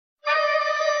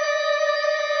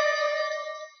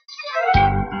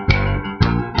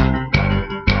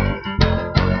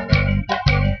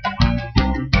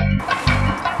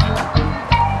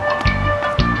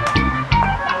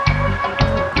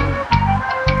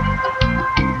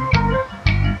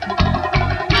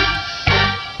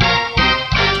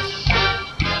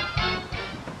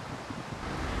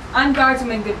I'm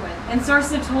Guardsman Goodwin, and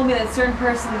sources have told me that certain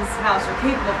persons in this house are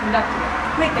capable of conducting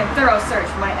a quick and thorough search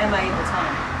for my MIA baton.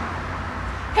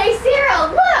 Hey Cyril,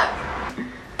 look!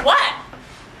 What?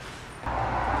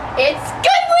 It's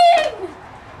Goodwin!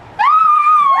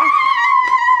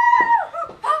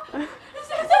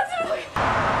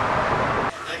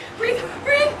 Breathe,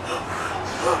 breathe!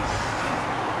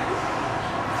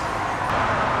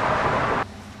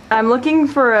 I'm looking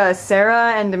for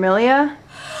Sarah and Amelia.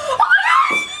 Oh my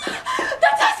gosh!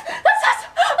 That's us! That's us!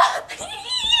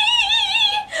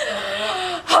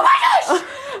 Oh my gosh!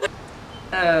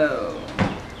 Oh.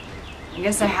 I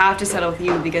guess I have to settle with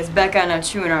you because Becca and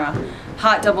Achun are a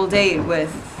hot double date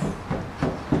with...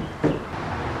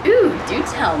 Ooh, do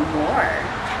tell more.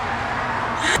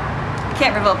 I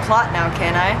can't reveal plot now,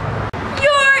 can I?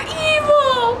 You're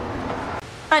evil!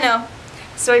 I know.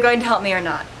 So are you going to help me or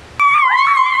not?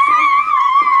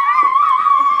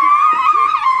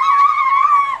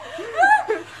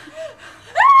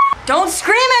 Don't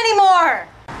scream anymore!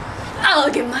 I'll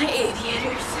get my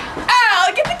aviators.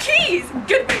 I'll get the keys.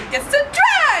 Goodwin gets to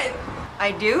drive.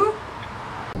 I do?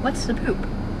 What's the poop?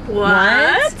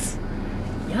 What?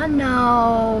 You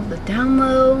know, the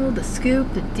download, the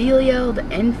scoop, the dealio, the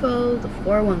info, the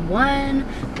 411,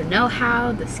 the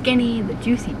know-how, the skinny, the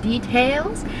juicy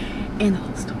details, and the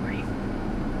whole story.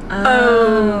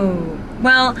 Oh.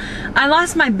 Well, I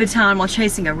lost my baton while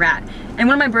chasing a rat, and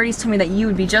one of my birdies told me that you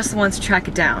would be just the ones to track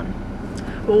it down.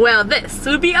 Well, this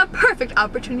would be a perfect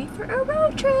opportunity for a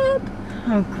road trip.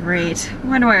 Oh, great.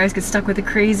 Why do I always get stuck with the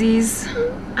crazies?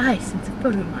 I sense a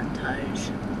photo montage.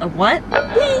 A what?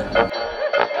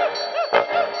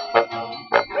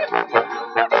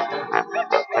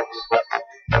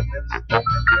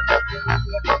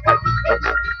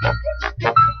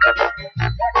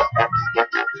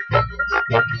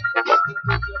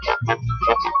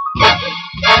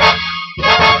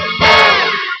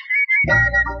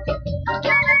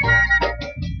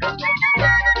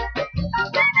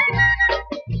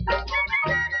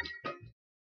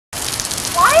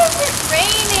 Why is it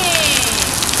raining?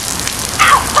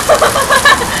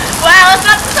 Well, it's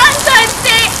not the Sunshine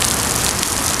State.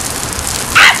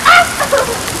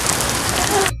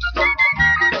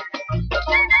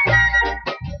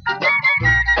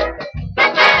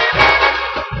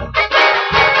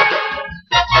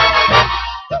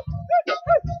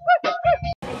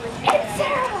 It's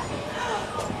Sarah!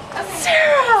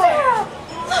 Sarah!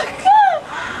 Look!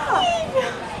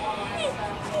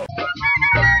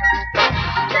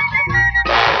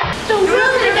 The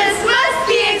wilderness must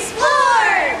be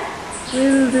explored!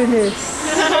 Wilderness.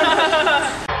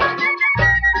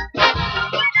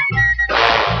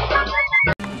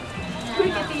 Can we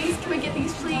get these? Can we get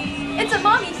these, please? It's a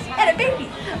mommy and a baby.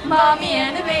 Mommy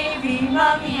and a baby.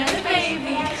 Mommy and a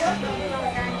baby.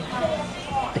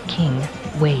 The king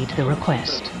weighed the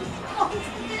request.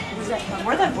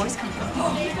 Where'd that voice come from?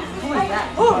 Who was that?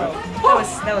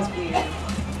 That was weird.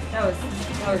 That was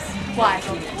Why?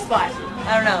 Why? I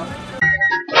don't know.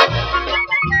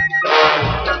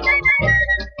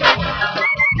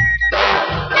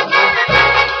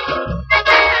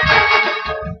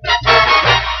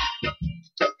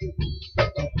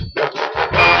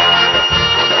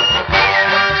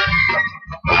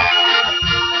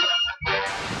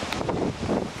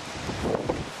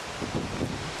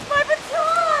 My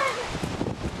baton!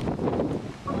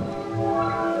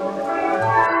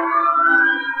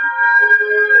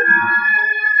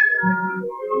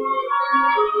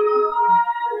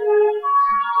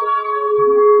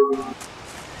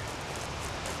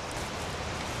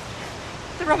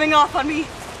 They're rubbing off on me.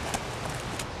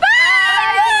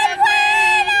 Bye,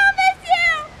 Goodwin! I'll miss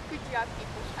you! Good job,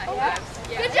 people.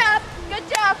 Good job! Good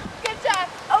job! Good job!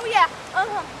 Oh yeah!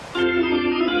 Uh-huh.